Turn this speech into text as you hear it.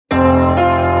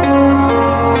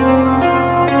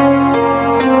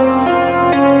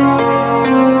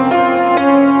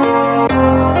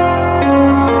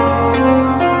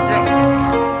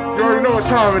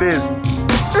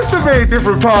Hey,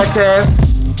 different podcast.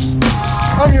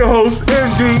 I'm your host,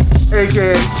 MD,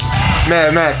 aka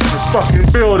Mad Max, in the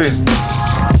fucking building.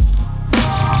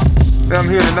 And I'm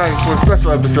here tonight for a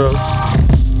special episode.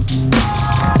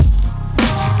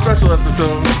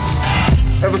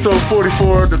 Episode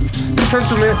 44, the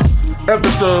penultimate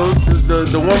episode,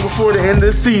 the one before the end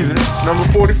of the season, number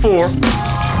 44.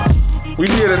 We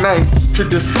here tonight to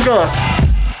discuss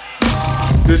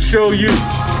the show You.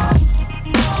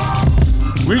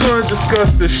 We're going to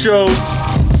discuss the show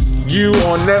You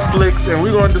on Netflix, and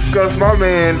we're going to discuss my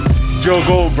man, Joe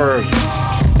Goldberg.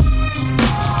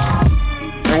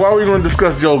 And why are we going to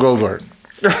discuss Joe Goldberg?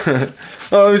 Let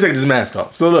me take this mask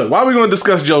off. So look, why are we going to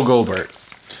discuss Joe Goldberg?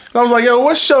 I was like, yo,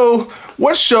 what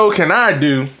show can I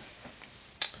do?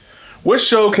 What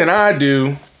show can I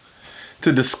do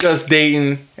to discuss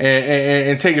dating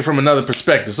and take it from another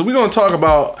perspective? So we're going to talk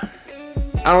about,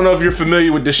 I don't know if you're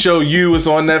familiar with the show You. It's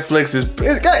on Netflix.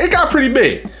 It got pretty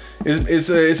big.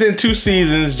 It's in 2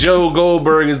 seasons. Joe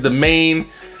Goldberg is the main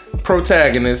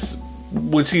protagonist,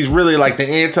 which he's really like the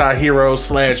anti-hero /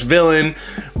 villain.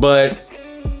 But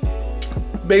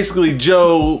basically,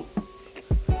 Joe,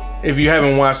 if you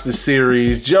haven't watched the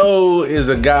series, Joe is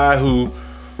a guy who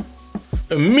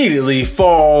immediately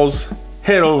falls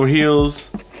head over heels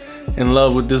in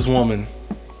love with this woman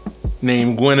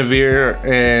named Guinevere,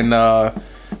 and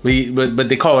but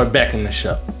they call her Beck in the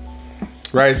show,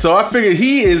 right? So I figured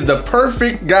he is the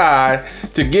perfect guy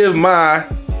to give my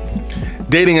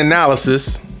dating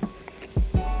analysis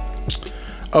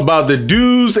about the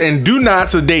do's and do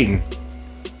nots of dating,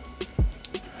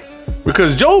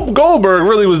 because Joe Goldberg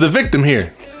really was the victim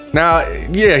here. Now,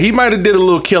 yeah, he might have did a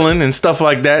little killing and stuff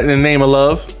like that in the name of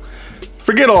love.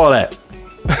 Forget all that.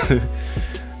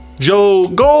 Joe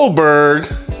Goldberg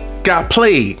got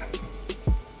played.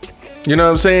 You know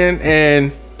what I'm saying?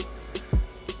 And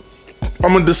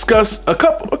I'm gonna discuss a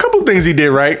couple things he did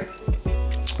right,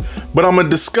 but I'm gonna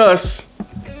discuss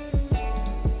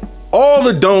all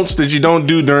the don'ts that you don't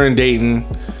do during dating.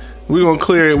 We're gonna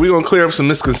clear up some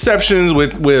misconceptions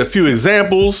with a few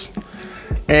examples,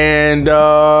 and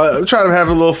try to have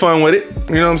a little fun with it.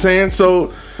 You know what I'm saying?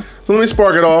 So let me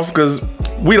spark it off, because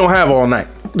we don't have all night.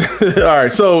 All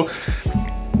right, so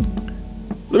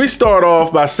let me start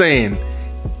off by saying,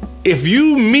 if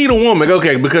you meet a woman,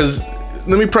 okay, because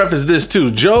let me preface this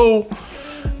too. Joe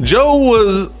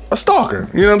was a stalker.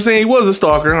 You know what I'm saying? He was a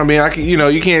stalker. I mean,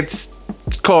 you can't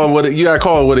call it you gotta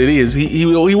call it what it is. He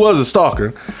was a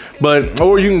stalker,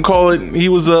 or you can call it he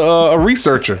was a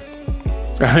researcher.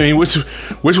 I mean,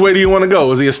 which way do you want to go?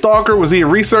 Was he a stalker? Was he a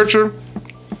researcher?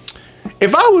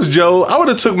 If I was Joe, I would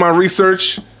have took my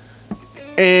research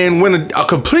and went a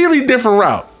completely different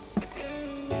route.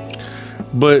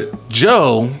 But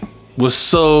Joe was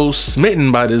so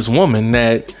smitten by this woman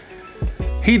that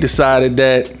he decided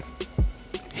that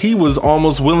he was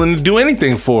almost willing to do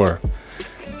anything for her.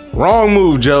 Wrong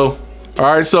move, Joe.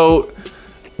 All right, so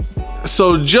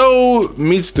Joe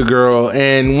meets the girl,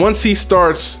 and once he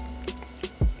starts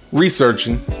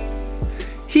researching,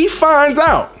 he finds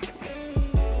out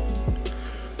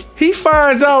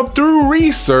through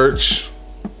research.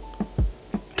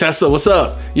 Tessa, what's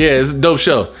up? Yeah, it's a dope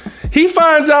show. He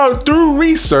finds out through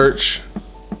research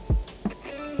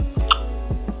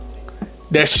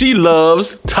that she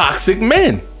loves toxic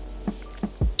men.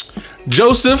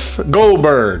 Joseph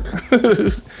Goldberg.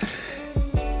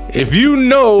 If you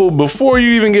know before you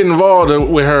even get involved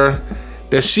with her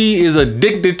that she is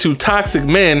addicted to toxic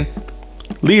men,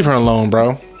 leave her alone,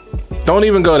 bro. Don't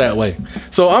even go that way.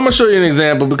 So I'm gonna show you an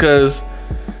example, because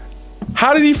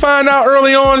how did he find out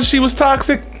early on she was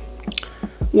toxic?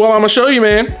 Well, I'm gonna show you,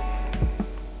 man.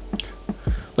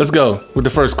 Let's go with the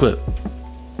first clip.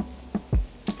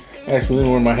 Actually, let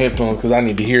me wear my headphones because I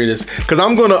need to hear this. Because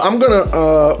I'm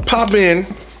gonna pop in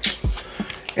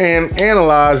and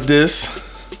analyze this,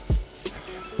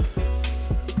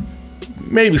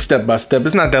 maybe step by step.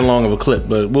 It's not that long of a clip,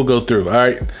 but we'll go through. All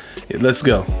right, let's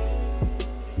go.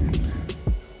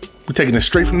 We're taking it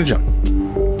straight from the jump.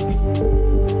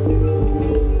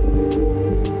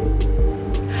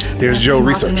 There's Joe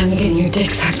research. And you're getting your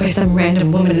dick sucked by some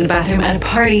random woman in a bathroom at a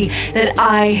party that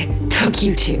I took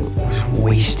you to. I was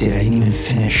wasted. I didn't even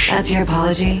finish. That's your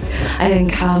apology? I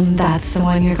didn't come. That's the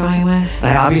one you're going with?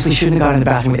 I obviously shouldn't have gone in the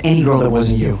bathroom with any girl that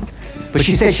wasn't you. But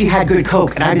she said she had good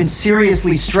coke, and I've been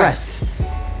seriously stressed.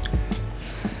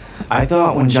 I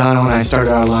thought when John and I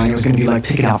started our line, it was going to be like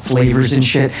picking out flavors and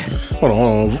shit. Hold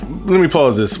on. Let me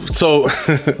pause this. So,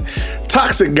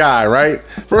 toxic guy, right?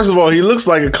 First of all, he looks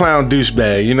like a clown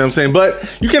douchebag, you know what I'm saying? But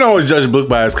you can always judge a book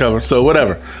by its cover, so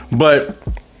whatever. But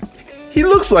he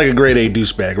looks like a grade A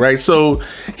douchebag, right? So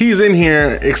he's in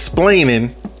here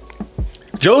explaining.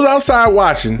 Joe's outside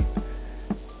watching.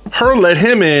 Her let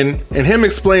him in, and him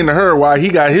explain to her why he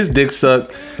got his dick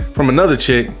sucked from another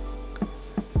chick,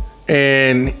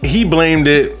 and he blamed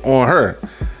it on her.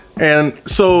 And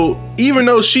so even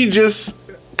though she just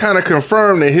kind of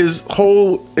confirmed that his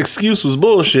whole excuse was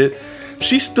bullshit,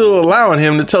 she's still allowing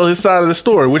him to tell his side of the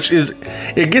story, which is,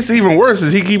 it gets even worse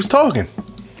as he keeps talking.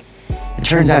 It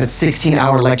turns out it's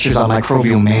 16-hour lectures on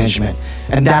microbial management,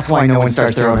 and that's why no one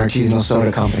starts their own artisanal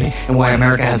soda company, and why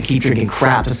America has to keep drinking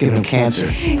crap that's giving them cancer.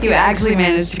 You actually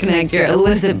managed to connect your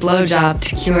illicit blowjob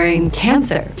to curing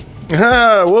cancer.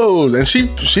 Whoa, and she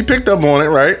picked up on it,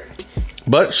 right?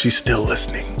 But she's still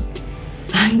listening.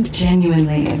 I'm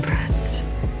genuinely impressed.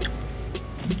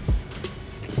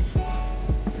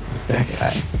 That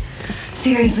guy.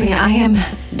 Seriously, I am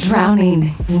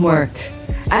drowning in work.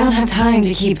 I don't have time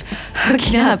to keep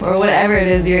hooking up or whatever it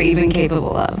is you're even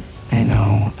capable of. I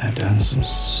know, I've done some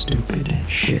stupid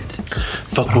shit.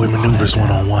 Fuckboy maneuvers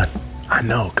one-on-one. I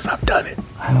know, because I've done it.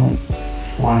 I don't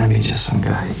want to be just some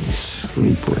guy you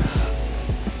sleep with.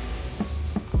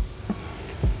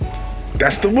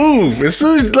 That's the move. As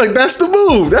soon as, like, that's the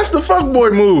move. That's the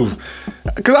fuckboy move.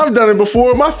 Because I've done it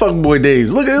before in my fuckboy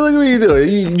days. Look at what you do.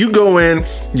 You go in,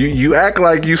 you act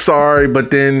like you sorry, but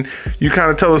then you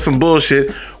kind of tell us some bullshit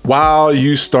while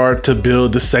you start to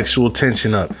build the sexual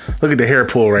tension up. Look at the hair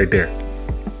pull right there.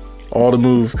 All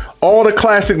the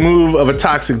classic move of a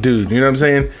toxic dude. You know what I'm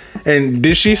saying? And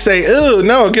did she say, "Ew,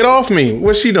 no, get off me"?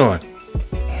 What's she doing?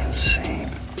 Insane.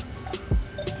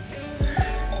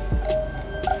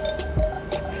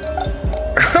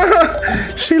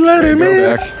 She let him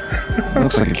in.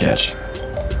 Looks like a catch.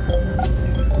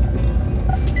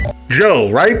 Joe,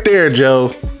 right there,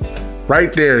 Joe.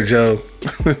 Right there, Joe.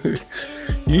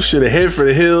 You should have head for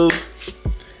the hills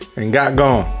and got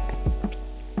gone.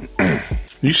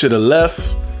 You should have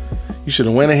left. You should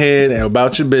have went ahead and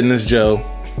about your business, Joe,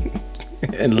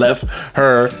 and left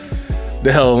her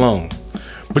the hell alone.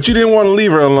 But you didn't want to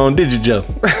leave her alone, did you, Joe?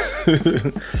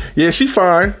 Yeah, she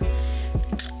fine.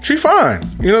 She fine.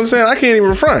 You know what I'm saying? I can't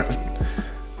even front.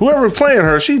 Whoever's playing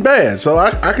her, she's bad. So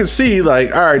I can see,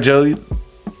 like, all right, Joe,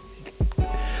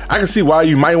 I can see why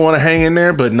you might want to hang in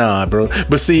there, but nah, bro.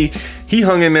 But see, he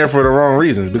hung in there for the wrong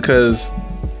reasons because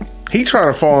he trying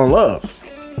to fall in love.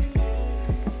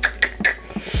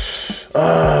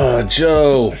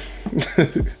 Joe.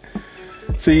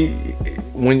 See,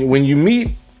 when you meet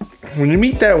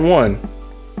that one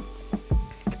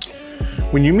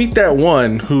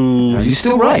who Are you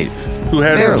still right? Who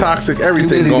has Barely. the toxic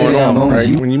everything going on,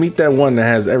 right? When you meet that one that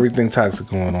has everything toxic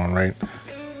going on, right?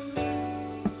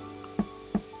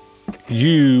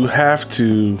 You have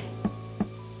to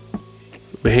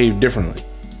behave differently.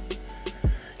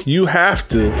 You have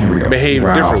to behave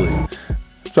differently.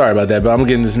 Sorry about that, but I'm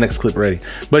getting this next clip ready.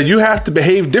 But you have to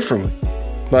behave differently.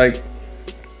 Like,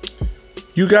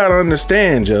 you gotta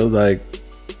understand, Joe, like,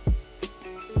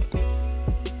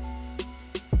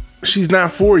 she's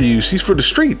not for you, she's for the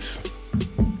streets.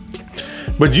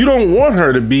 But you don't want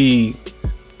her to be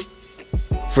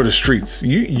for the streets.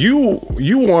 You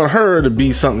want her to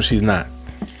be something she's not.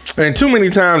 And too many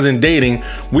times in dating,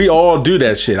 we all do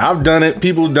that shit. I've done it,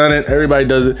 people have done it, everybody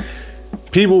does it.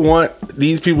 People want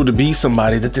these people to be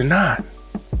somebody that they're not.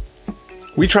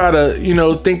 We try to,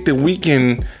 think that we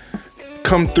can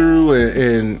come through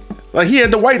and like, he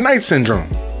had the white knight syndrome.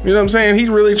 You know what I'm saying? He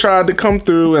really tried to come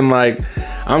through and like,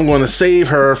 I'm going to save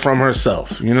her from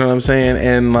herself. You know what I'm saying?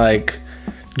 And like,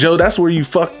 Joe, that's where you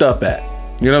fucked up at.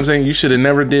 You know what I'm saying? You should have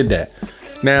never did that.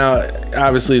 Now,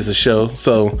 obviously it's a show,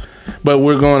 but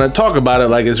we're going to talk about it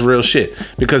like it's real shit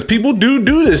because people do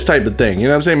this type of thing. You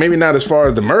know what I'm saying? Maybe not as far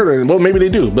as the murder. Well, maybe they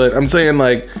do, but I'm saying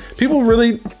like people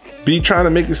really be trying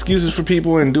to make excuses for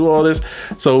people and do all this.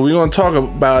 So we're going to talk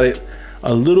about it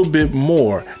a little bit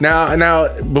more.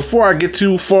 Now, before I get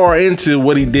too far into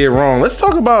what he did wrong, let's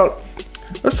talk about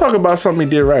something he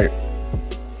did right.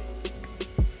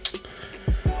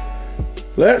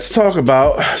 Let's talk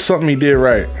about something he did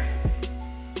right.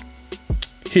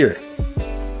 Here.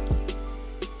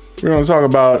 We're going to talk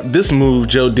about this move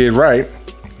Joe did right.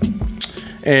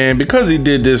 And because he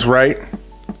did this right,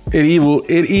 it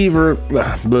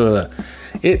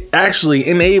actually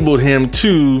enabled him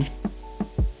to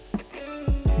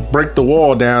break the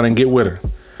wall down and get with her.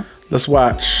 Let's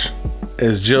watch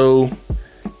as Joe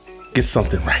gets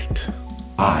something right.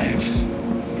 5.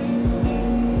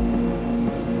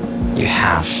 You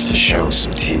have to show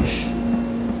some teeth.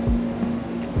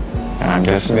 And I'm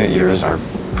guessing that yours are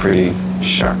pretty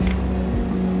sharp.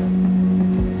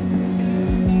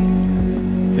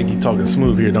 Think he talking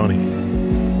smooth here, don't he?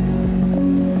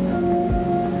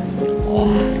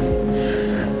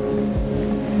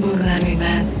 we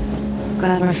met.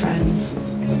 Glad we're friends.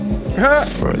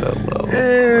 For the love of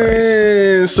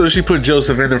And so she put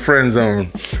Joseph in the friend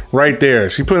zone. Right there.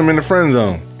 She put him in the friend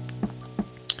zone.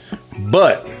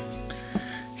 But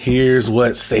here's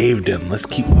what saved him. Let's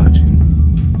keep watching.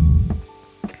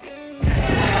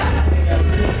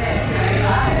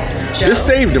 This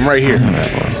saved him right here.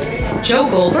 Joe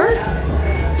Goldberg?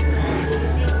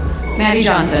 Maddie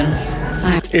Johnson.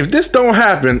 If this don't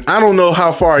happen, I don't know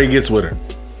how far he gets with her.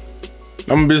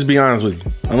 I'm gonna just be honest with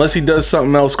you. Unless he does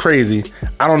something else crazy,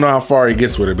 I don't know how far he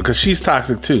gets with her because she's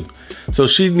toxic too. So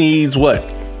she needs what?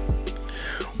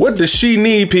 What does she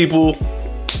need, people?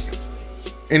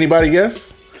 Anybody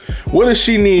guess? What does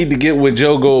she need to get with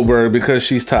Joe Goldberg because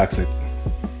she's toxic?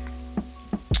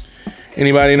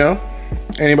 Anybody know?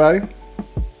 Anybody?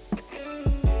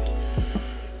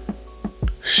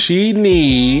 She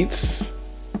needs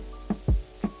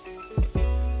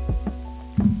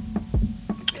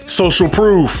social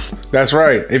proof. That's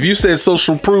right. If you said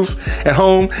social proof at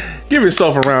home, give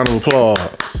yourself a round of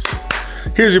applause.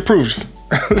 Here's your proof.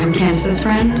 I'm Candace's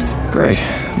friend. Great.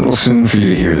 A little soon for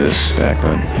you to hear this back,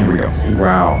 but here we go.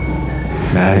 Wow.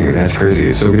 Maddie, that's crazy.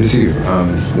 It's so good to see you.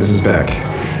 This is Beck.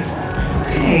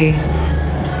 Hey.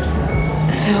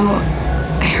 So,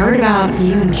 I heard about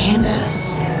you and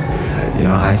Candace. You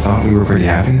know, I thought we were pretty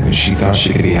happy, but she thought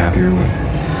she could be happier with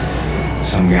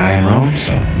some guy in Rome,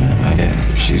 so yeah, I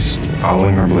did. She's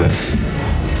following her bliss.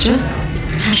 It's just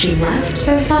how she left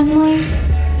so suddenly.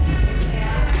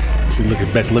 See, look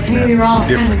at Beck looking Maybe at we're all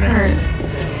him kind of different now.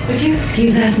 hurt. Would you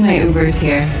excuse us? My Uber's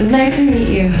here. It was nice to meet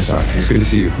you. So, it's good to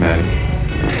see you, Maddie.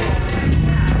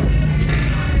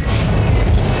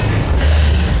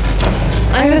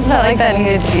 I just felt like that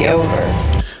needed to be over.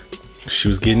 She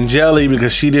was getting jelly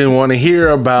because she didn't want to hear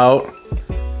about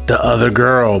the other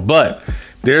girl. But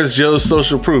there's Joe's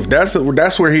social proof. That's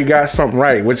where he got something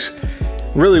right, which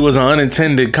really was an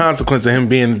unintended consequence of him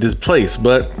being in this place.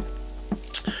 But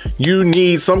you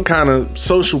need some kind of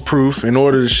social proof in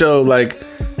order to show, like,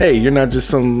 hey, you're not just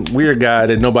some weird guy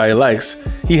that nobody likes.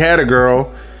 He had a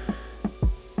girl.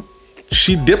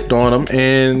 She dipped on him,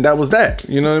 and that was that.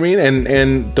 You know what I mean?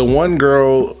 And the one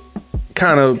girl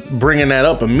kind of bringing that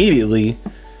up immediately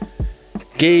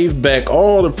gave Beck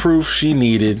all the proof she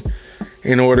needed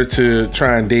in order to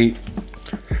try and date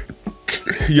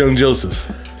young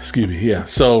Joseph. Excuse me. Yeah.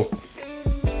 So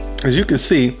as you can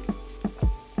see,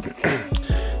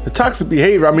 the toxic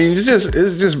behavior, I mean, it's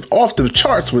just off the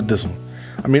charts with this one.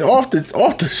 I mean, off the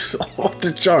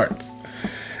charts.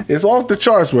 It's off the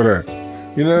charts with her.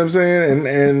 You know what I'm saying?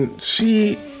 And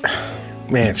she,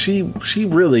 man, she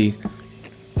really,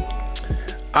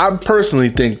 I personally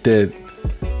think that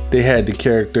they had the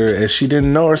character as she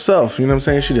didn't know herself. You know what I'm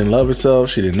saying? She didn't love herself.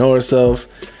 She didn't know herself.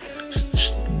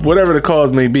 Whatever the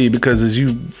cause may be, because as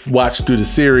you watch through the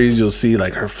series, you'll see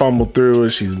like her fumble through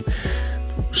it.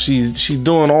 She's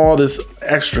doing all this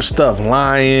extra stuff,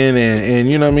 lying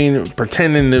and you know what I mean,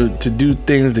 pretending to do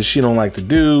things that she don't like to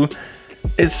do.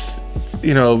 It's,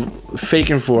 you know,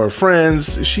 faking for her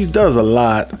friends. She does a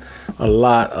lot.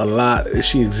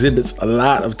 She exhibits a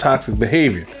lot of toxic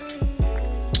behavior.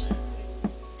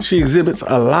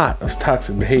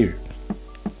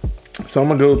 So I'm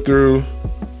gonna go through.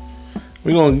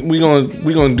 We're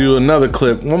gonna do another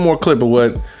clip, one more clip of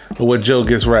what Joe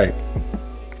gets right.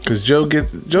 Because Joe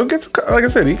gets, like I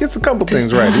said, he gets a couple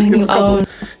things right.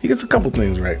 He gets a couple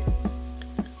things right,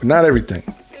 but not everything.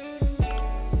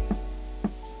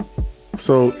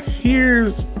 So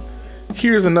here's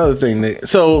another thing.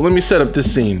 So let me set up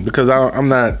this scene because I'm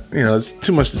not, you know, it's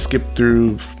too much to skip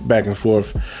through back and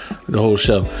forth the whole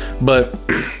show. But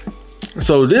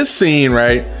so this scene,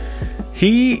 right?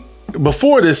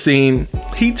 Before this scene,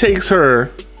 he takes her.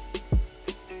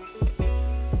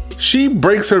 She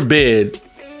breaks her bed,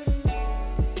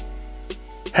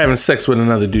 having sex with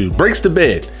another dude. Breaks the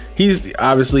bed. He's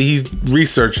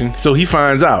researching, so he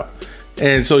finds out.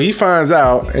 And so he finds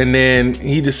out, and then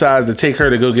he decides to take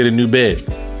her to go get a new bed.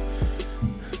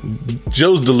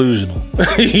 Joe's delusional.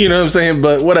 You know what I'm saying?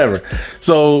 But whatever.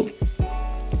 So,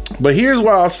 but here's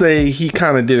why I'll say he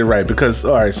kind of did it right. Because,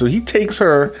 all right, so he takes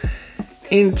her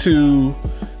into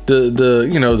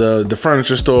the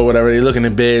furniture store or whatever. They're looking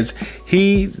at beds.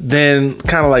 He then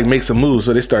kind of like makes a move.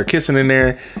 So they start kissing in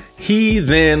there. He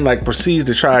then like proceeds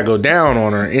to try to go down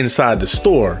on her inside the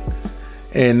store.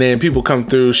 And then people come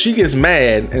through. She gets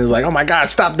mad and is like, "Oh my God,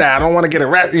 stop that! I don't want to get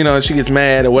arrested." You know, and she gets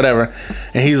mad or whatever.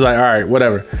 And he's like, "All right,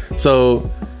 whatever."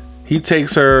 So he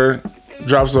takes her,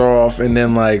 drops her off, and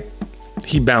then like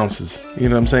he bounces. You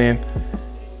know what I'm saying?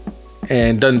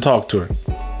 And doesn't talk to her.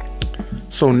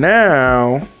 So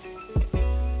now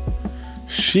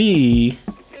she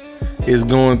is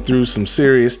going through some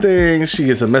serious things. She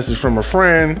gets a message from her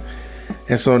friend,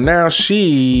 and so now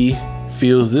she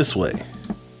feels this way.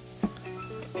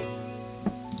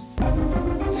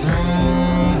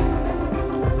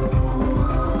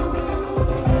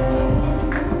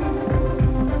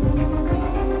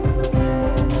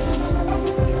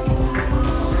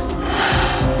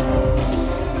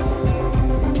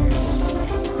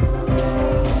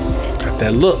 Got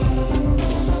that look.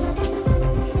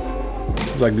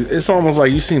 Like, it's almost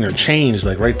like you seen her change,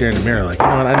 like right there in the mirror, like, you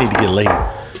know what, I need to get laid.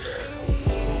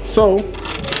 So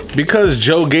because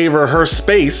Joe gave her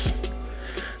space,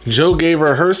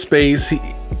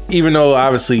 even though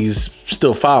obviously he's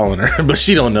still following her, but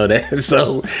she don't know that.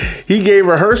 So he gave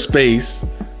her space,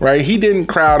 right? He didn't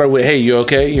crowd her with, hey, you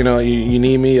okay, you know, you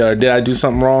need me, or did I do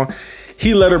something wrong?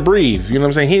 He let her breathe, you know what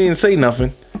I'm saying? He didn't say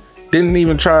nothing, didn't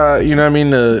even try, you know what I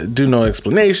mean, to do no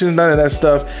explanations, none of that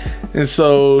stuff. And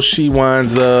so she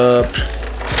winds up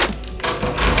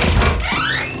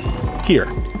here.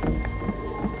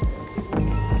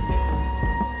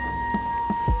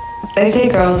 They say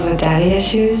girls with daddy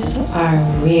issues are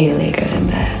really good in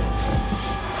bed.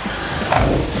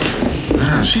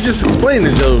 She just explained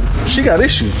it, Joe. She got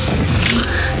issues.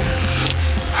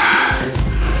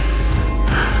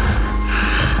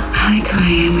 I like who I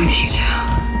am with you, Joe.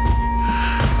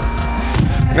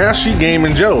 Now she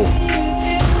gaming Joe.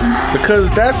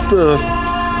 Because that's the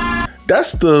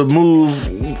move,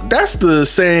 that's the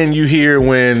saying you hear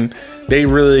when they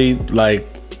really like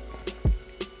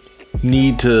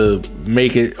need to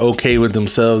make it okay with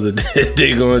themselves that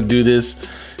they're gonna do this.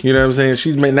 You know what I'm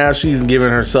saying? Now she's giving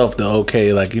herself the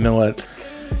okay, like, you know what,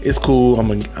 it's cool,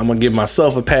 I'm gonna give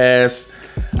myself a pass.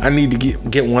 I need to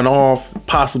get one off.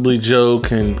 Possibly Joe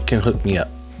can hook me up.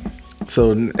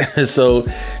 So this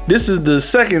is the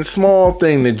second small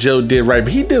thing that Joe did right,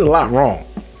 but he did a lot wrong.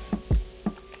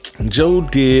 Joe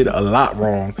did a lot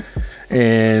wrong,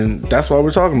 and that's why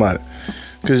we're talking about it.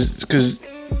 Because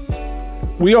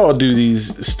we all do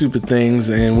these stupid things,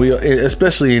 and we,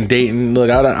 especially in dating. Look,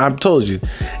 I've told you,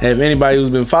 and if anybody who's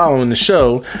been following the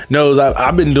show knows,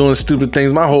 I've been doing stupid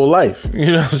things my whole life. You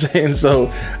know what I'm saying? So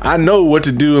I know what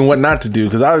to do and what not to do,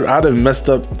 because I'd have messed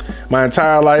up my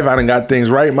entire life. I done got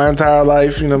things right my entire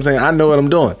life. You know what I'm saying? I know what I'm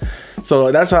doing.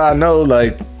 So that's how I know,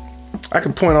 like, I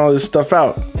can point all this stuff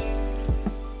out.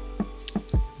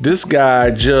 This guy,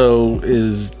 Joe,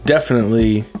 is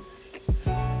definitely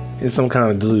in some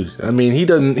kind of delusion. I mean, he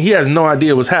has no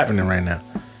idea what's happening right now.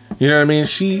 You know what I mean?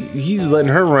 He's letting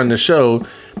her run the show,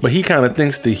 but he kind of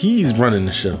thinks that he's running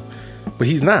the show. But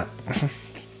he's not.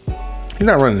 He's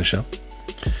not running the show.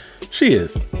 She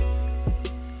is.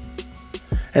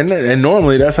 And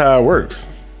normally that's how it works,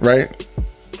 right?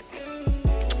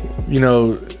 You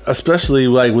know, especially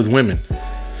like with women.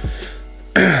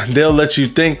 They'll let you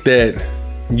think that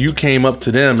you came up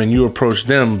to them and you approached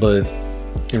them, but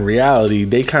in reality,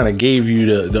 they kind of gave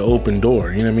you the open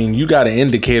door. You know what I mean? You got an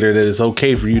indicator that it's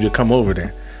okay for you to come over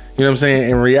there. You know what I'm saying?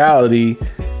 In reality,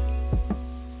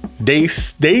 they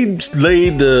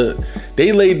laid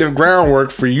the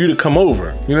groundwork for you to come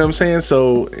over. You know what I'm saying?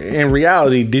 So in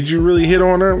reality, did you really hit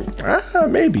on her?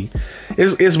 Maybe.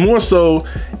 It's more so,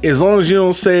 as long as you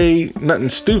don't say nothing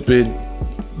stupid,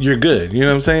 you're good. You know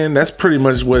what I'm saying? That's pretty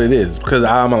much what it is, because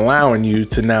I'm allowing you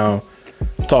to now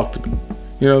talk to me.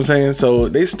 You know what I'm saying? So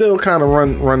they still kind of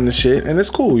run the shit, and it's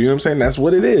cool. You know what I'm saying? That's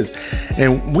what it is,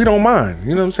 and we don't mind.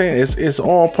 You know what I'm saying? It's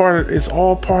all part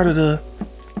of the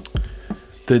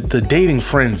dating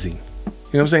frenzy. You know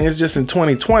what I'm saying? It's just in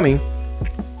 2020,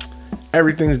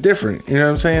 everything's different. You know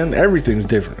what I'm saying? Everything's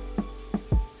different.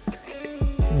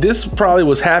 This probably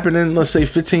was happening, let's say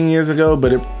 15 years ago,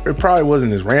 but it probably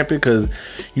wasn't as rampant, because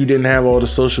you didn't have all the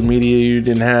social media. You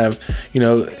didn't have, you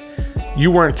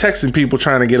weren't texting people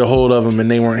trying to get a hold of them,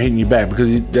 and they weren't hitting you back, because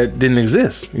that didn't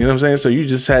exist. You know what I'm saying? So you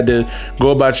just had to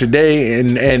go about your day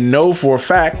and know for a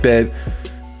fact that,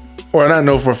 or not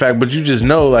know for a fact, but you just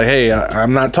know, like, hey,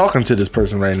 I'm not talking to this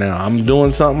person right now. I'm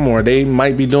doing something, or they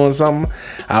might be doing something.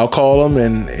 I'll call them,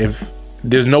 and if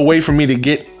there's no way for me to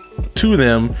get to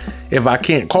them if I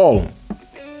can't call them.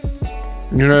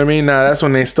 You know what I mean? Now that's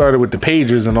when they started with the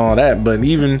pagers and all that, but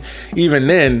even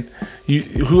then,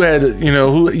 you had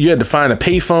to find a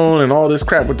payphone and all this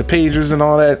crap with the pagers and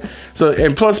all that. So,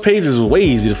 and plus pagers was way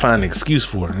easy to find an excuse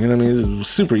for. You know what I mean? It was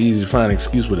super easy to find an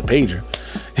excuse with a pager.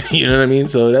 You know what I mean?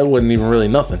 So that wasn't even really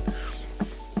nothing.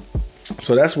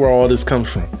 So that's where all this comes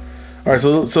from. All right,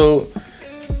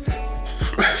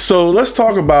 so let's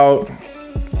talk about,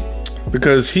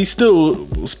 because he's still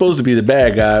supposed to be the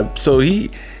bad guy. So he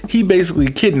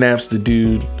basically kidnaps the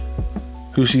dude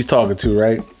who she's talking to,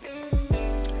 right?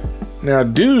 Now,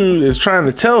 dude is trying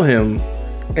to tell him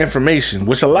information,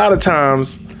 which a lot of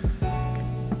times,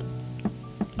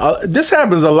 this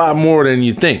happens a lot more than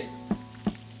you think.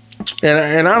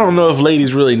 And I don't know if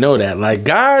ladies really know that. Like,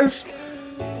 guys,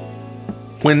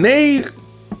 when they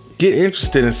get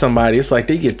interested in somebody, it's like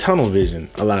they get tunnel vision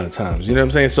a lot of times. You know what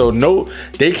I'm saying? So no,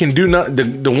 they can do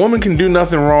nothing. The woman can do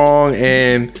nothing wrong,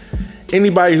 and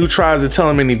anybody who tries to tell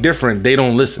them any different, they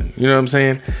don't listen. You know what I'm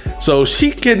saying? So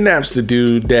she kidnaps the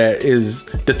dude that is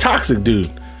the toxic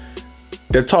dude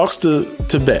that talks to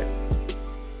Beck.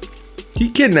 He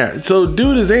kidnapped. So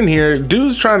dude is in here.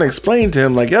 Dude's trying to explain to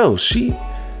him like, yo, she's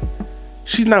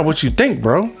not what you think,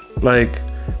 bro. Like,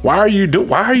 why are you doing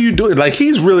like,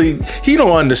 he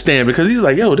don't understand, because he's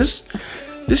like, yo, this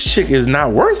chick is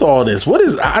not worth all this.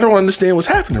 I don't understand what's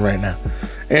happening right now.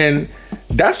 And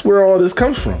that's where all this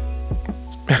comes from.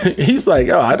 He's like,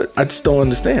 yo, I just don't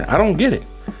understand. I don't get it.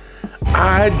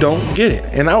 I don't get it.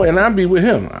 And I'd be with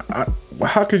him.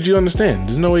 How could you understand?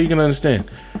 There's no way you can understand.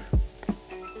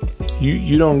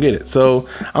 You don't get it. So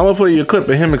I'm gonna play you a clip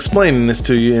of him explaining this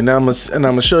to you, and I'm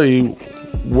gonna show you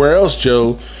where else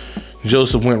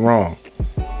Joseph went wrong.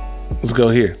 Let's go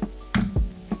here.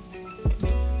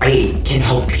 I can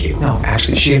help you. No,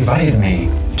 actually, she invited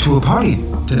me to a party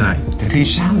tonight. The Peach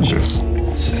Salingers.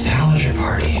 It's a Salinger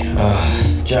party.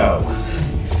 Joe.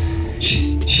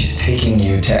 She's taking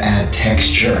you to add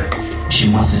texture. She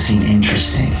wants to seem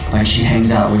interesting, like she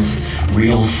hangs out with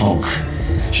real folk.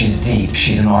 She's deep,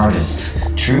 she's an artist.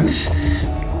 Truth?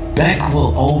 Beck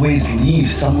will always leave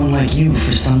someone like you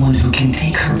for someone who can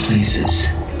take her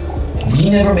places. We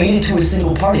never made it to a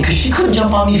single party because she couldn't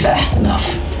jump on me fast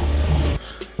enough.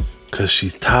 Because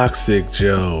she's toxic,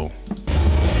 Joe.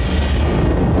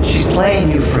 She's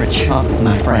playing you for a chump,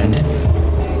 my friend.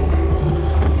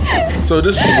 So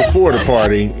this was before the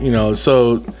party, you know,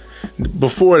 so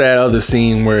before that other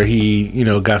scene where he, you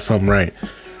know, got something right.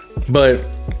 But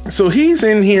so he's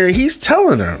in here, he's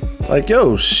telling her, like,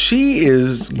 yo, she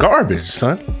is garbage,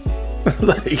 son.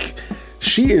 Like,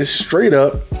 she is straight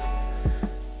up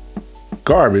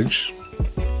garbage,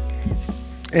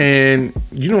 and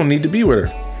you don't need to be with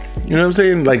her. You know what I'm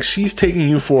saying? Like, she's taking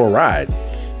you for a ride.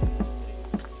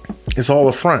 It's all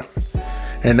a front.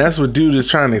 And that's what dude is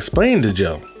trying to explain to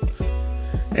Joe.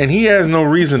 And he has no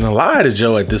reason to lie to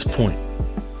Joe at this point.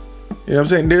 You know what I'm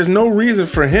saying? There's no reason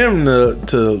for him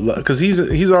to because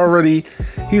he's already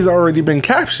been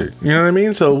captured. You know what I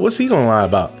mean? So what's he gonna lie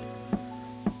about?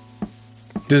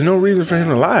 There's no reason for him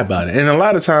to lie about it. And a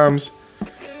lot of times,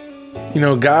 you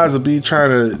know, guys will be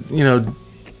trying to, you know,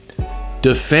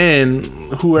 defend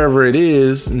whoever it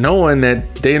is, knowing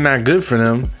that they're not good for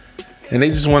them, and they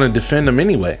just want to defend them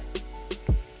anyway.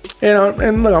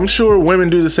 And look, I'm sure women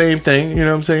do the same thing. You know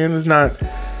what I'm saying?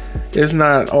 It's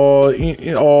not all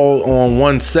on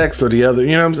one sex or the other.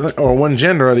 You know what I'm saying? Or one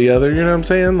gender or the other. You know what I'm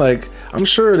saying? Like, I'm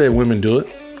sure that women do it.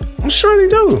 I'm sure they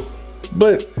do.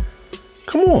 But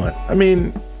come on. I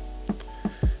mean,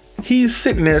 he's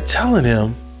sitting there telling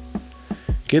him,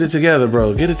 get it together,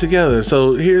 bro. Get it together.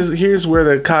 So here's where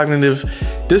the cognitive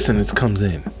dissonance comes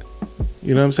in.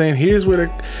 You know what I'm saying? Here's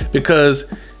where because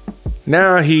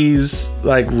now he's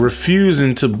like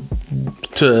refusing to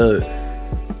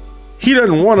he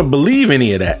doesn't want to believe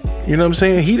any of that. You know what I'm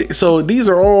saying? So these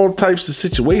are all types of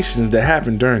situations that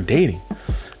happen during dating,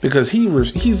 because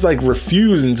he's like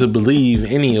refusing to believe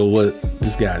any of what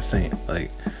this guy's saying.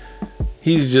 Like,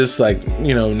 he's just like,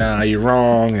 you know, nah, you're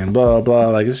wrong and blah blah.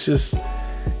 Like, it's just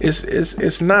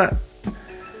it's not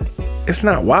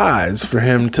wise for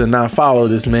him to not follow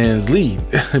this man's lead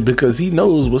because he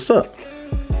knows what's up.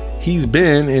 He's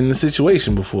been in the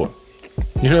situation before.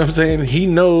 You know what I'm saying? He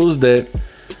knows that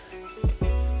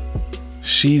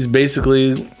she's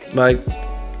basically like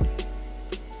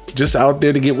just out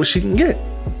there to get what she can get.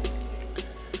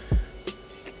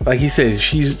 Like he said,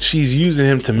 she's using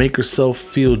him to make herself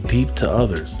feel deep to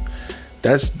others.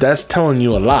 That's telling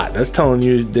you a lot. That's telling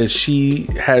you that she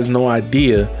has no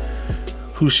idea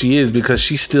who she is, because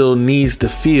she still needs to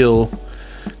feel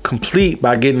complete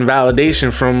by getting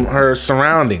validation from her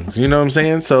surroundings. You know what I'm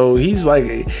saying? So he's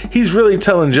really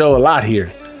telling Joe a lot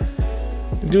here.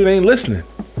 Dude ain't listening,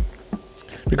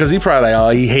 because he probably like, oh,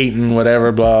 he hating,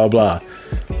 whatever, blah blah.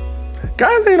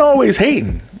 Guys ain't always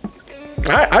hating.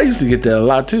 I used to get that a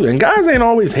lot too. And guys ain't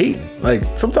always hating. Like,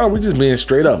 sometimes we're just being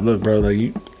straight up. Look, bro, like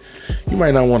you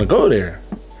might not want to go there.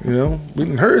 You know, we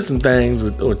done heard some things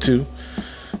or two.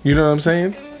 You know what I'm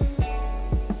saying?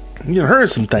 You done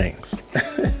heard some things.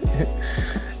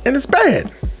 And it's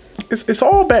bad. It's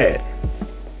all bad.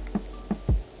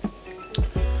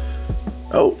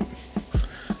 Oh,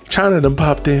 China done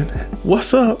popped in.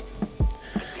 What's up?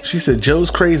 She said,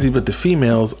 Joe's crazy, but the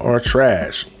females are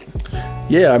trash.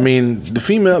 Yeah, I mean, the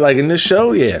female, like in this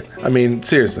show, yeah. I mean,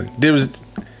 seriously.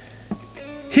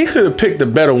 He could have picked a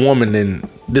better woman than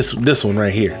this one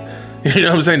right here. You know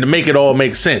what I'm saying? To make it all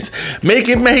make sense. Make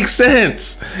it make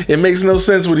sense. It makes no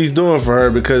sense what he's doing for her,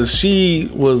 because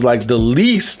she was like the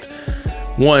least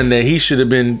one that he should have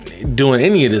been doing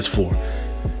any of this for.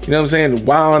 You know what I'm saying?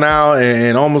 Wilding out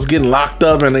and almost getting locked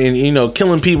up and you know,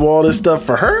 killing people, all this stuff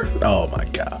for her. Oh my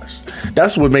gosh.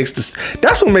 That's what makes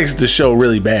the show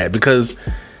really bad, because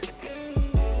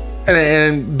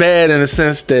and bad in the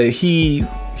sense that he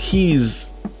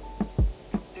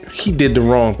did the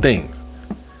wrong things.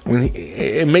 When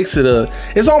it makes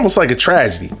it's almost like a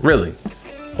tragedy, really,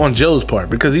 on Joe's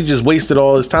part, because he just wasted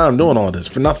all his time doing all this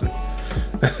for nothing.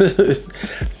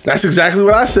 That's exactly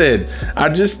what I said.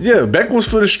 Beck was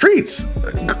for the streets,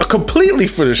 completely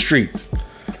for the streets.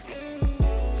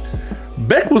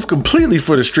 Beck was completely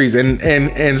for the streets,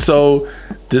 and so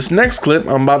this next clip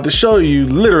I'm about to show you,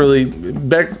 literally,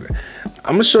 Beck.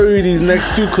 I'm gonna show you these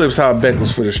next two clips how Beck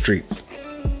was for the streets.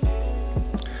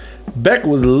 Beck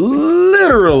was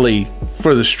literally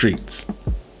for the streets,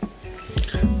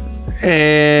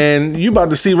 and you about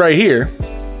to see right here.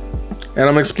 And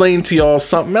I'm explaining to y'all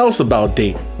something else about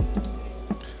dating.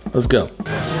 Let's go.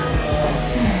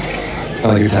 I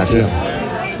like your tattoo.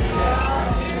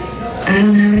 I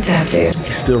don't have a tattoo.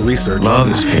 He's still researching.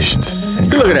 Love is patient.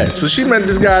 Look at that. So she met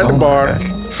this guy at the bar.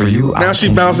 For you, now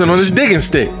she's bouncing on his digging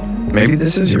stick. Maybe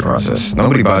this is your process.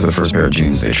 Nobody buys the first pair of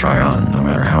jeans they try on, no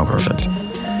matter how perfect.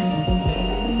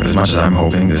 But as much as I'm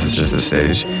hoping this is just the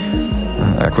stage,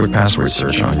 a quick password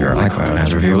search on your iCloud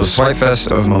has revealed a swipe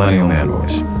fest of millennial man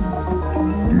boys.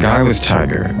 Guy with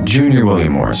Tiger, Junior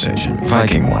William Morris agent,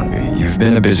 Viking wannabe. You've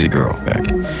been a busy girl, Beck.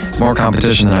 It's more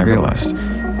competition than I realized.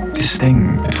 This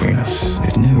thing between us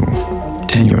is new,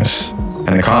 tenuous, and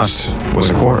the cost was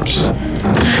a corpse.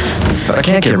 But I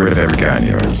can't get rid of every guy in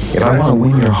here. If I want to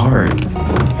win your heart,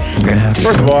 I'm gonna have to.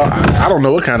 First of all, I don't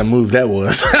know what kind of move that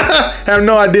was. I have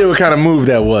no idea what kind of move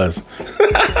that was.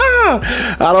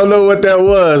 I don't know what that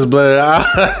was, but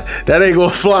that ain't gonna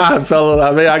fly,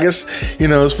 fella. I mean, I guess, you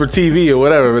know, it's for TV or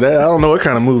whatever, but I don't know what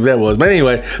kind of move that was. But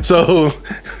anyway, so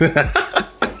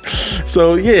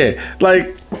yeah,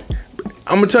 like,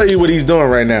 I'm gonna tell you what he's doing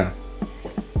right now.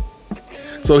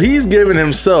 So he's giving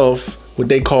himself what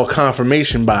they call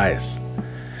confirmation bias.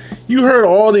 You heard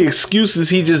all the excuses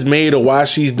he just made of why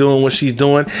she's doing what she's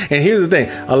doing. And here's the thing.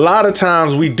 A lot of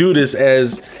times we do this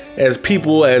as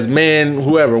people, as men,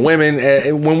 whoever, women,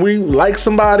 when we like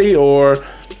somebody or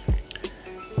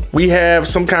we have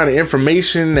some kind of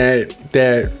information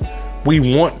that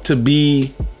we want to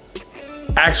be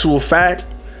actual fact,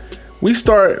 we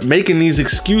start making these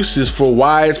excuses for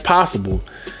why it's possible.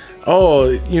 Oh,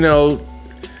 you know,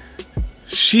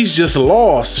 she's just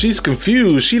lost. She's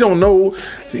confused. She don't know,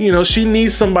 you know, she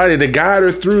needs somebody to guide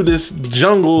her through this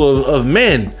jungle of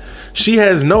men. She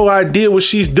has no idea what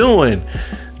she's doing.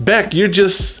 Beck, you're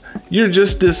just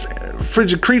this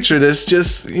frigid creature that's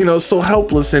just, you know, so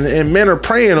helpless, and men are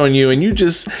preying on you, and you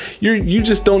just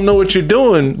don't know what you're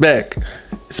doing, Beck.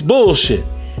 It's bullshit.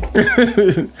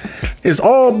 It's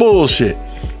all bullshit.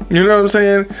 You know what I'm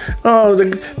saying? Oh,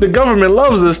 the government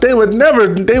loves us. They would never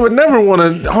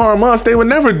want to harm us. They would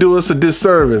never do us a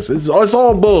disservice. It's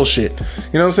all bullshit. You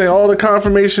know what I'm saying? All the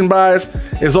confirmation bias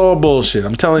is all bullshit.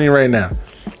 I'm telling you right now.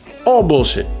 All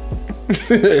bullshit.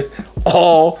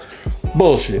 All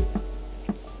bullshit.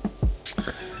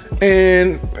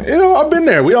 And, you know, I've been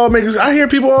there. I hear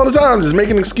people all the time just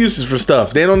making excuses for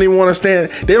stuff. They don't even want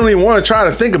to try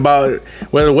to think about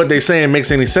whether what they're saying makes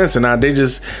any sense or not. They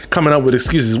just coming up with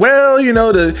excuses. Well, you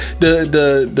know,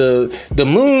 the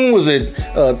moon was at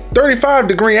a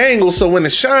 35-degree angle, so when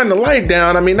it shined the light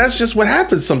down, I mean, that's just what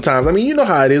happens sometimes. I mean, you know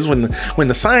how it is when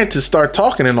the scientists start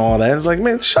talking and all that. It's like,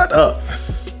 man, shut up.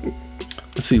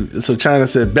 Let's see. So China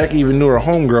said Beck even knew her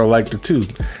homegirl liked her too.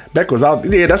 Beck was out.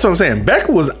 Yeah, that's what I'm saying. Beck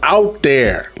was out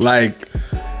there. Like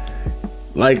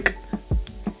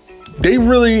they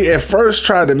really at first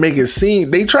tried to make it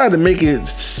seem. They tried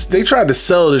to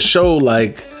sell the show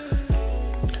like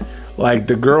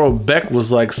the girl Beck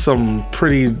was like some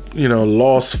pretty, you know,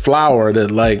 lost flower that,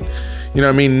 like, you know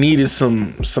what I mean, needed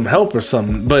some help or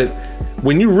something. But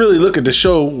when you really look at the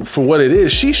show for what it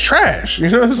is, she's trash. You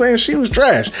know what I'm saying? She was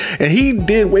trash. And he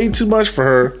did way too much for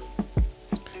her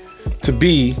to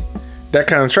be that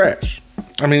kind of trash.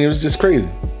 I mean, it was just crazy.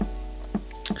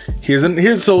 Here's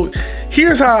another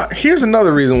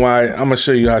reason why I'm gonna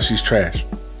show you how she's trash.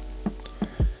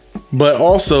 But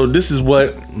also, this is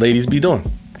what ladies be doing.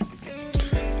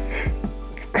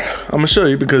 I'm gonna show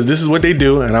you because this is what they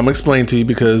do, and I'm gonna explain to you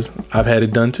because I've had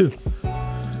it done too.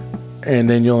 And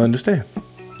then you'll understand.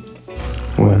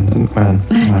 When?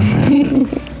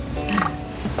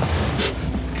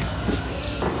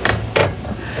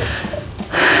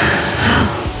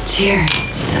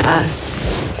 Cheers to us.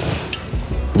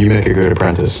 You make a good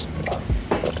apprentice.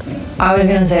 I was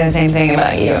gonna say the same thing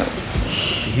about you.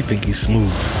 He think he's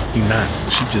smooth. He not.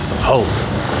 She just a hoe.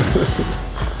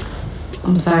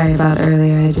 I'm sorry about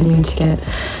earlier. I didn't mean to get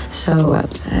so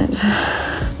upset.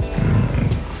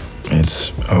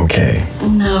 It's okay.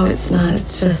 No, it's not.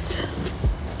 It's just...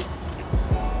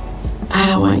 I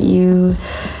don't want you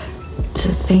to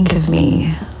think of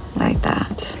me like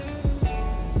that.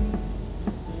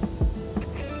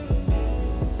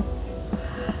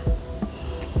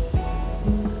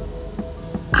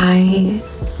 I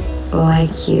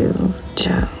like you,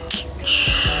 Joe.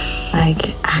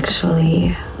 Like,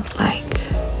 actually like.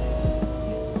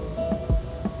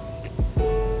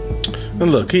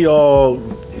 And look, he all,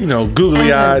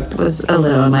 googly-eyed. It was a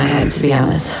little in my head, to be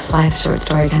honest. Blythe's short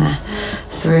story kind of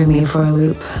threw me for a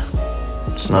loop.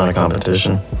 It's not a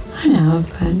competition. I know,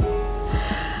 but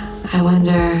I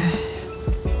wonder,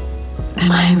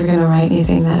 am I ever gonna write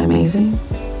anything that amazing?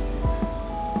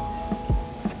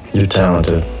 You're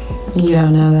talented. You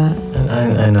don't know that. And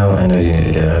I know you need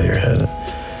to get out of your head.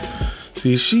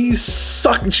 See, she's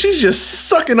just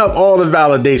sucking up all the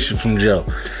validation from Joe.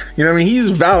 You know what I mean? He's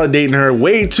validating her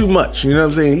way too much. You know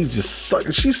what I'm saying?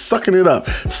 She's sucking it up,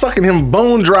 sucking him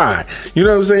bone dry. You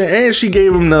know what I'm saying? And she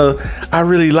gave him the, I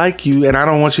really like you and I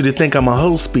don't want you to think I'm a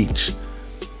hoe speech.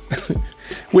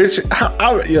 Which,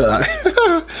 I've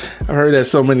heard that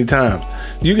so many times.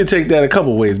 You can take that a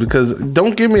couple ways because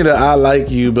don't give me the I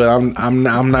like you, but I'm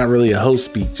not really a hoe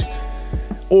speech.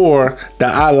 Or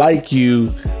that I like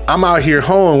you, I'm out here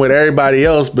hoeing with everybody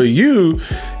else, but you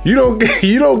don't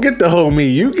get the hoe me.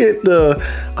 You get the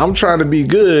I'm trying to be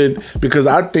good because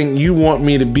I think you want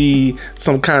me to be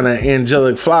some kind of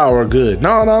angelic flower good.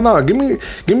 No. Give me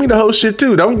the whole shit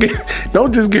too. Don't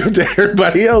just give it to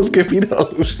everybody else. Give me the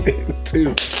whole shit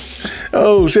too.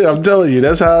 Oh shit, I'm telling you,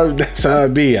 that's how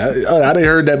it be. I done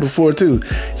heard that before too.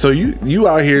 So you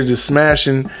out here just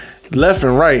smashing left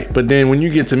and right, but then when you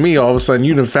get to me, all of a sudden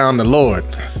you done found the Lord.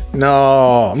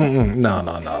 No,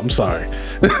 I'm sorry.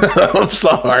 I'm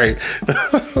sorry.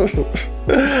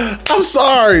 I'm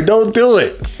sorry. Don't do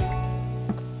it.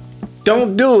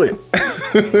 Don't do it.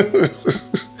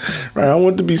 Right? I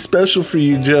want to be special for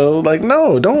you, Joe. Like,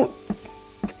 no, don't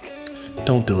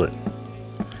do it.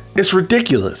 It's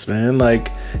ridiculous, man.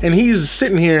 Like, and he's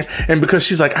sitting here, and because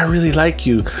she's like, I really like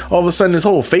you, all of a sudden his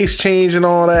whole face change and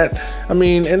all that. I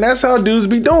mean, and that's how dudes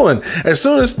be doing. As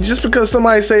soon as, just because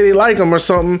somebody say they like him or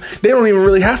something, they don't even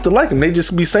really have to like him. They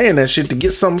just be saying that shit to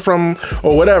get something from him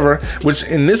or whatever, which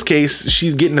in this case,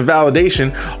 she's getting the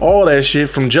validation, all that shit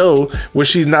from Joe, which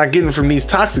she's not getting from these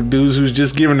toxic dudes who's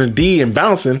just giving her D and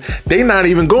bouncing. They not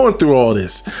even going through all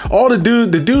this.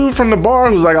 The dude from the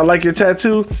bar who's like, I like your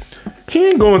tattoo, he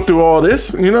ain't going through all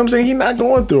this. You know what I'm saying? He's not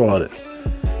going through all this.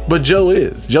 But Joe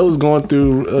is. Joe's going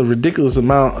through a ridiculous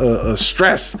amount of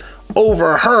stress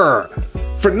over her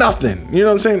for nothing. You know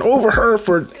what I'm saying? Over her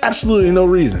for absolutely no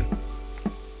reason.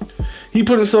 He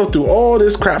put himself through all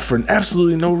this crap for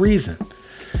absolutely no reason.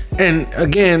 And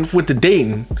again, with the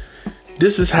dating,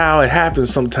 this is how it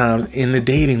happens sometimes in the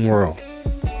dating world.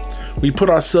 We put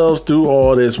ourselves through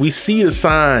all this. We see the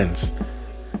signs.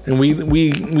 And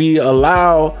we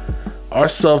allow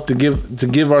ourselves to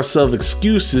give ourselves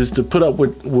excuses to put up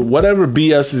with whatever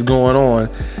BS is going on,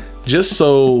 just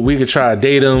so we could try to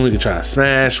date them, we could try to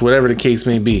smash, whatever the case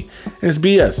may be. And it's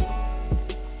BS.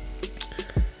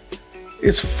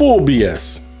 It's full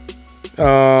BS.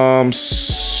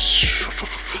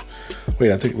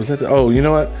 Wait, I think was that you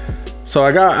know what? So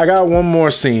I got one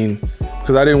more scene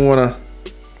because I didn't want to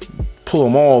pull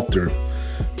them all through,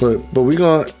 but we're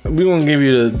gonna give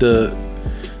you the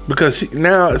because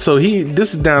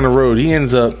this is down the road. He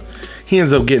ends up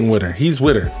getting with her. He's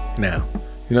with her now.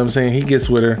 You know what I'm saying? He gets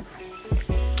with her,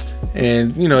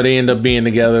 and they end up being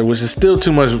together, which is still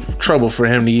too much trouble for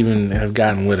him to even have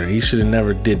gotten with her. He should have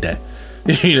never did that.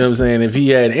 You know what I'm saying? If he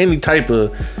had any type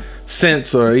of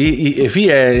sense, or if he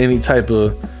had any type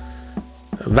of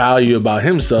value about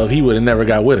himself, he would have never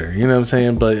got with her. You know what I'm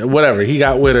saying? But whatever, he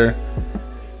got with her.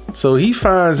 So he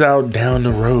finds out down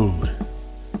the road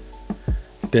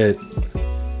that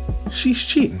she's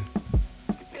cheating.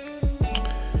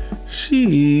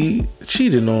 She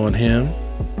cheated on him.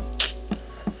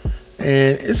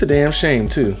 And it's a damn shame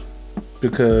too,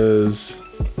 because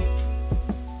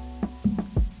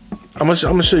I'm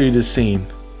gonna show you this scene,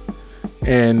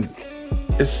 and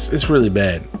it's really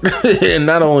bad. And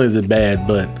not only is it bad,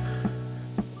 but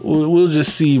we'll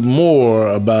just see more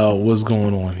about what's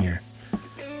going on here.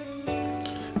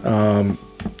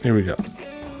 Here we go.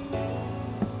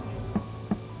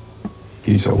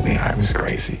 You told me I was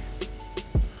crazy.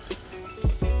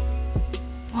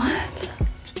 What?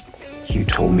 You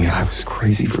told me I was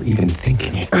crazy for even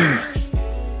thinking it.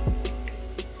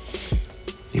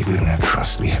 If we don't have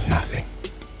trust, we have nothing.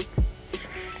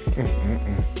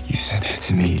 You said that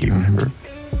to me, do you remember?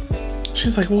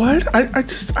 She's like, what?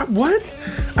 What?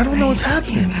 I don't know what's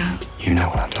happening. About? You know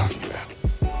what I'm talking about.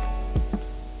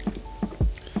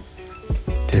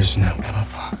 There's no Emma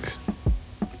Fox.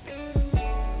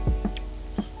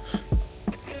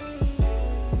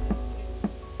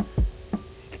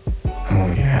 I'm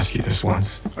only gonna ask you this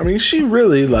once. I mean, she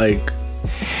really, like,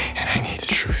 And I need the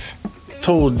truth.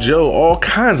 told Joe all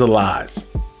kinds of lies.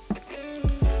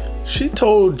 She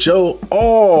told Joe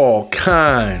all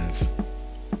kinds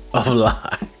of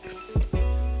lies.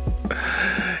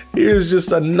 Here's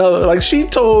just another, like, she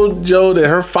told Joe that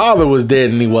her father was dead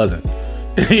and he wasn't.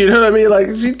 You know what I mean? Like,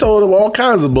 she told him all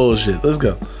kinds of bullshit. Let's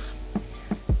go.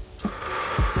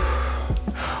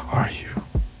 Are you?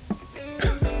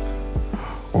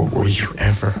 Or were you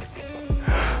ever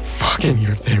fucking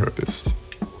your therapist?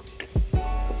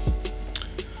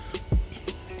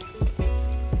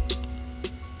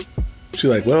 She's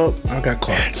like, well, I got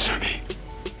caught. Answer me.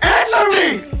 Answer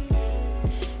me!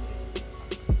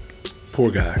 Poor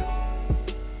guy.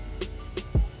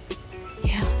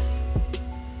 Yes.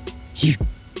 You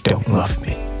don't love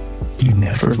me. You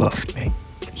never loved me.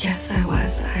 Yes, I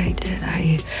was. I did.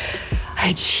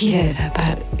 I cheated,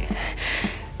 but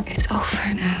it's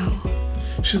over now.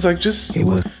 She's like, just It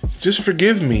was.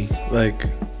 forgive me. Like,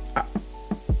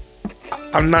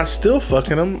 I'm not still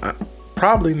fucking him.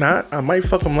 Probably not. I might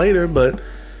fuck him later, but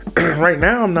right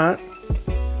now I'm not.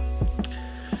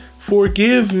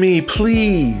 Forgive me,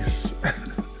 please.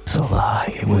 It's a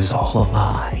lie. It was all a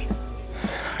lie.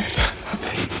 I've done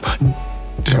nothing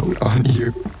but dote on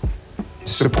you,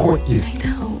 support you, I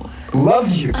know.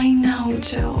 love you, I know,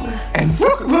 Joe. and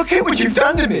look at what you've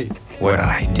done to me. What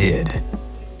I did.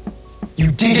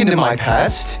 You dig into my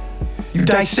past. You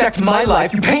dissect my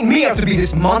life. You paint me up to be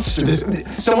this monster,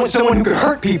 someone who could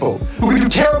hurt people, who could do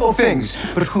terrible things.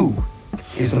 But who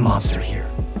is the monster here?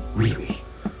 Really?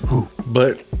 Who?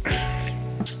 But,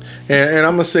 and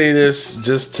I'm gonna say this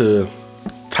just to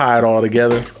tie it all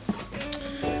together.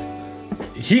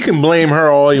 He can blame her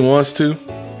all he wants to,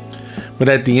 but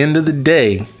at the end of the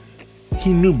day,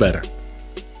 he knew better.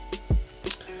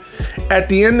 At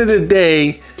the end of the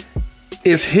day,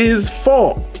 it's his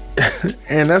fault.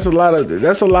 And that's a lot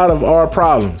of our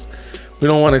problems. We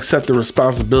don't want to accept the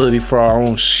responsibility for our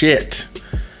own shit.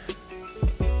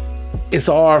 It's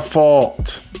our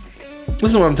fault.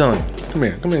 Listen to what I'm telling you.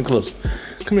 Come here close.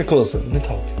 Come here closer. Let me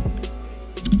talk to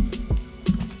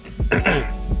you.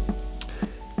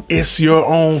 It's your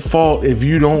own fault if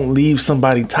you don't leave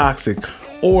somebody toxic,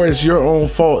 or it's your own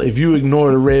fault if you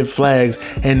ignore the red flags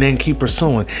and then keep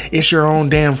pursuing. It's your own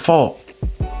damn fault.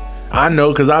 I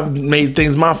know, because I've made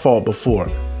things my fault before.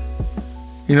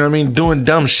 You know what I mean? Doing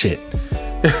dumb shit.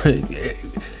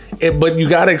 But you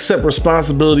got to accept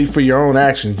responsibility for your own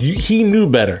actions. He knew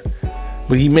better.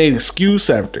 But he made excuse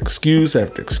after excuse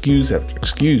after excuse after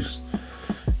excuse.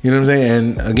 You know what I'm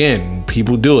saying? And again,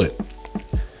 people do it.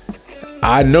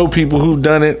 I know people who've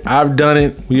done it. I've done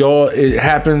it. It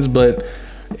happens. But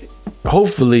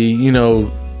hopefully, you know,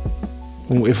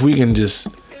 if we can just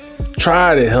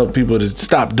try to help people to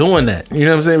stop doing that. You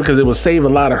know what I'm saying? Because it will save a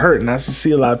lot of hurt. And I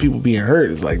see a lot of people being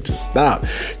hurt. It's like, just stop.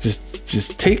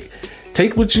 Just take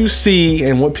what you see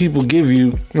and what people give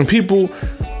you. When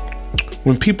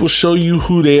people show you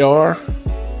who they are,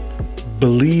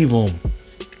 believe them.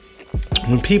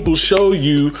 When people show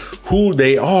you who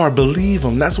they are, believe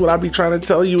them. That's what I be trying to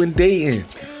tell you in dating.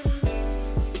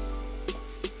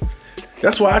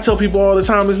 That's why I tell people all the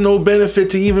time, there's no benefit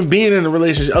to even being in a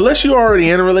relationship. Unless you're already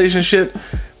in a relationship,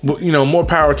 you know, more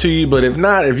power to you. But if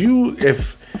not, if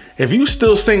you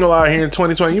still single out here in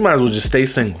 2020, you might as well just stay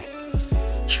single.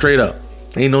 Straight up.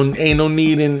 Ain't no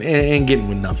need in getting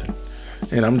with nothing.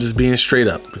 And I'm just being straight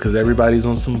up because everybody's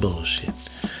on some bullshit.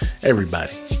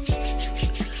 Everybody.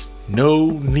 No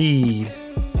need.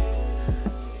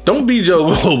 Don't be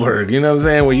Joe Goldberg, you know what I'm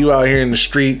saying? When you out here in the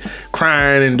street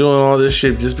crying and doing all this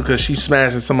shit just because she's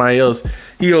smashing somebody else.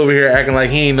 He over here acting like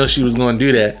he ain't know she was going to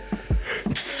do that.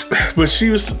 But she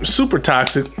was super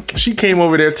toxic. She came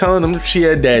over there telling him she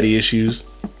had daddy issues.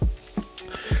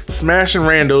 Smashing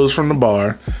randos from the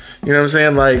bar. You know what I'm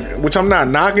saying? Like, which I'm not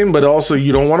knocking, but also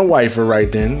you don't want to wife her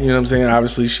right then. You know what I'm saying?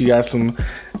 Obviously, she got some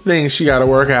things she got to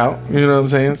work out. You know what I'm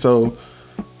saying? So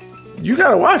you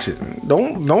got to watch it.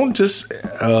 Don't just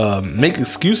make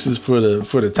excuses for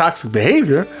the toxic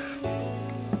behavior.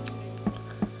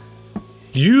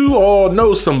 You all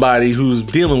know somebody who's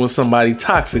dealing with somebody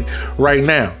toxic right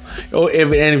now.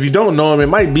 And if you don't know them, it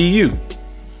might be you.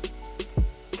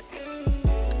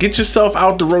 Get yourself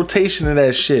out the rotation of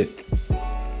that shit.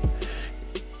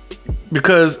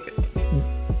 Because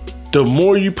the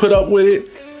more you put up with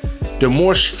it, the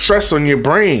more stress on your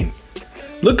brain.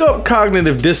 Look up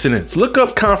cognitive dissonance. Look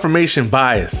up confirmation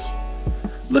bias.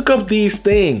 Look up these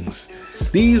things.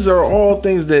 These are all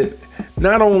things that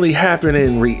not only happen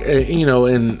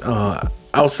in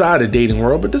outside the dating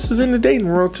world, but this is in the dating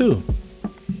world too.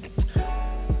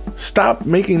 Stop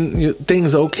making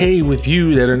things okay with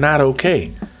you that are not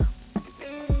okay.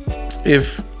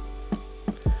 If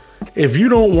you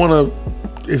don't want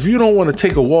to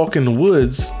take a walk in the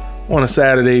woods on a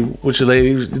Saturday with your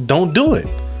lady, don't do it.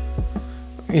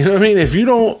 You know what I mean? If you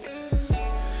don't,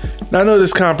 I know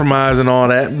there's compromise and all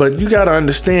that, but you got to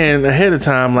understand ahead of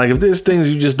time, like if there's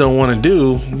things you just don't want to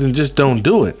do, then just don't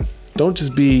do it. Don't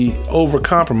just be over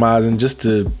compromising just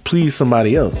to please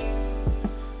somebody else.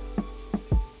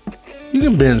 You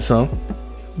can bend some,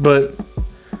 but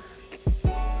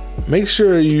make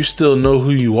sure you still know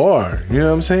who you are. You know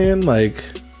what I'm saying? Like,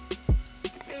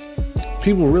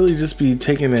 people really just be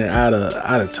taking it out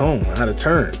of tone, out of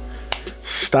turn.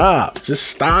 Stop. Just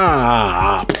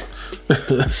stop.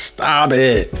 Stop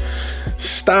it.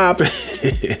 Stop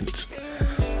it.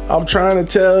 I'm trying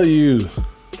to tell you.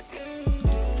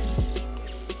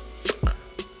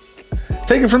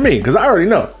 Take it from me, because I already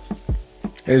know.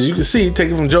 As you can see, take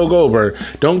it from Joe Goldberg.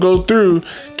 Don't go through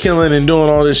killing and doing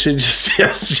all this shit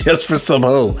just for some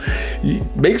hoe.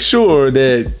 Make sure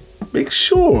that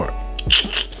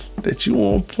you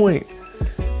on point.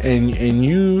 And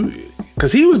you,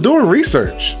 because he was doing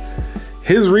research.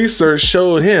 His research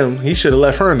showed him he should have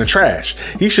left her in the trash.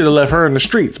 He should have left her in the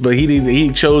streets, but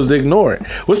he chose to ignore it.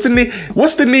 What's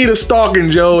the need of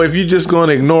stalking, Joe, if you're just going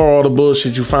to ignore all the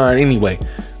bullshit you find anyway?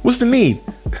 What's the need?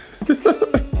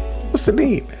 What's the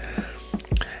need?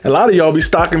 A lot of y'all be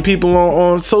stalking people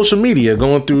on social media,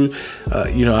 going through,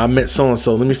 I met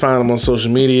so-and-so. Let me find them on social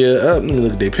media. Let me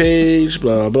look at their page,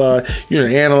 blah, blah. You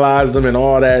analyze them and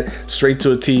all that straight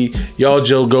to a T. Y'all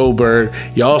Joe Goldberg.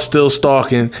 Y'all still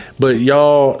stalking. But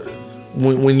y'all,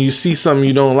 when you see something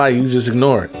you don't like, you just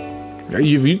ignore it.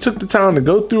 If you took the time to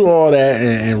go through all that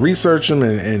and research them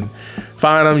and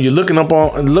find them, you're looking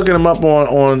them up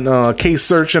on case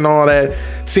search and all that,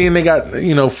 seeing they got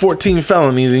 14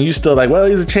 felonies, and you still like, well,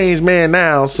 he's a changed man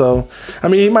now. So I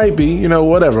mean, he might be,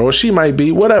 whatever, or she might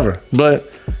be, whatever. But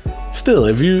still,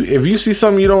 if you see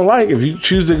something you don't like, if you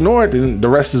choose to ignore it, then the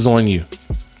rest is on you.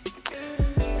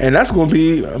 And that's going to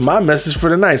be my message for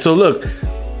tonight. So look,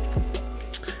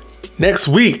 next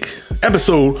week,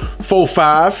 episode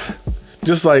 45.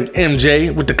 Just like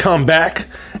MJ with the comeback,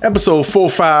 episode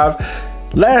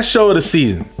 45, last show of the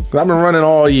season. I've been running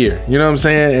all year, you know what I'm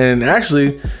saying? And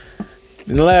actually,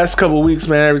 in the last couple of weeks,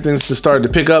 man, everything's just started to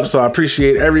pick up. So I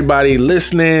appreciate everybody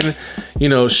listening,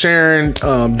 sharing,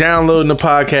 downloading the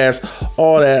podcast,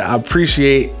 all that. I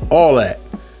appreciate all that,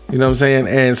 you know what I'm saying?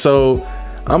 And so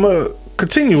I'm going to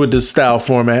continue with this style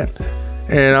format.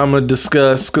 And I'm going to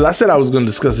discuss, because I said I was going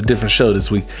to discuss a different show this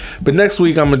week. But next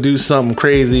week, I'm going to do something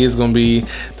crazy. It's going to be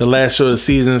the last show of the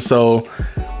season. So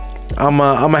I'm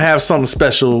going to have something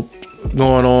special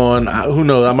going on. Who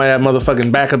knows? I might have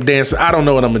motherfucking backup dancers. I don't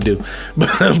know what I'm going to do.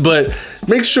 But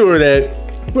make sure that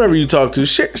whoever you talk to,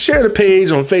 share the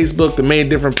page on Facebook, the Made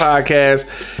Different Podcast.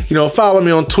 Follow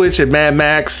me on Twitch at Mad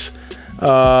Max.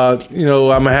 I'm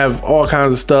going to have all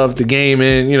kinds of stuff, the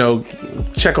gaming,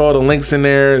 check all the links in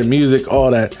there, the music, all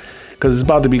that, because it's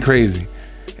about to be crazy.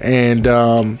 And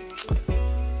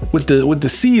with the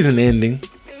season ending,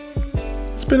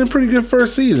 it's been a pretty good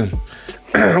first season.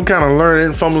 I'm kind of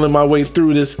learning, fumbling my way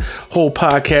through this whole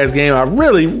podcast game. I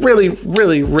really, really,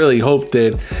 really, really hope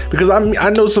that, because I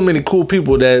know so many cool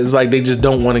people that it's like they just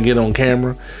don't want to get on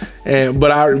camera,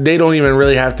 but they don't even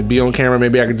really have to be on camera.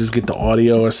 Maybe I could just get the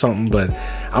audio or something. But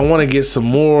I want to get some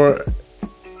more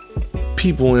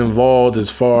people involved as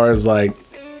far as like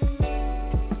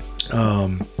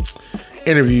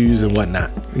interviews and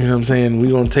whatnot. You know what I'm saying?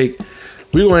 We're gonna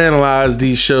analyze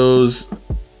these shows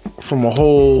from a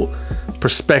whole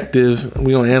perspective.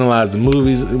 We're gonna analyze the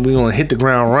movies. We're gonna hit the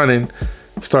ground running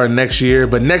starting next year.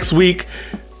 But next week,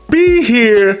 be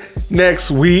here next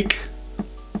week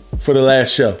for the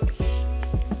last show.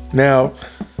 Now,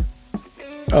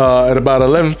 at about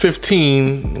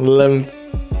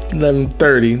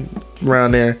 11:30,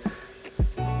 around there,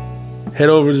 head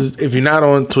over to, if you're not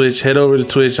on Twitch, head over to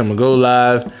Twitch. I'm gonna go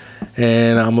live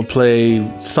and I'm gonna play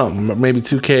something, maybe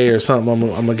 2K or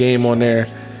something. I'm a game on there,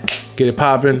 get it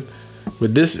popping.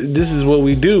 But this is what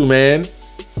we do, man.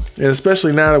 And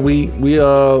especially now that we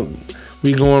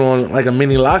going on like a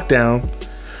mini lockdown,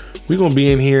 we gonna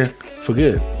be in here for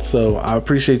good. So I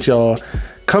appreciate y'all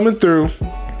coming through,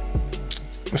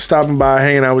 stopping by,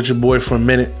 hanging out with your boy for a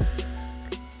minute.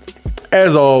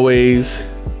 As always,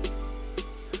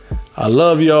 I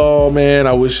love y'all, man.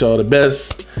 I wish y'all the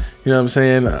best. You know what I'm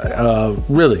saying?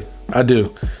 Really, I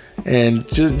do. And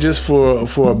just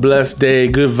for a blessed day,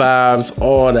 good vibes,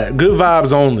 all that. Good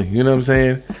vibes only. You know what I'm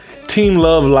saying? Team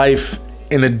love life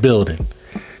in the building.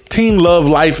 Team love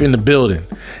life in the building.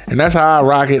 And that's how I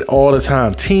rock it all the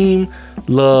time. Team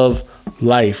love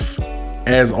life,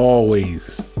 as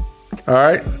always. All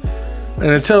right?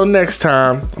 And until next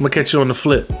time, I'm going to catch you on the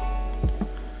flip.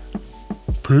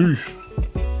 Peace.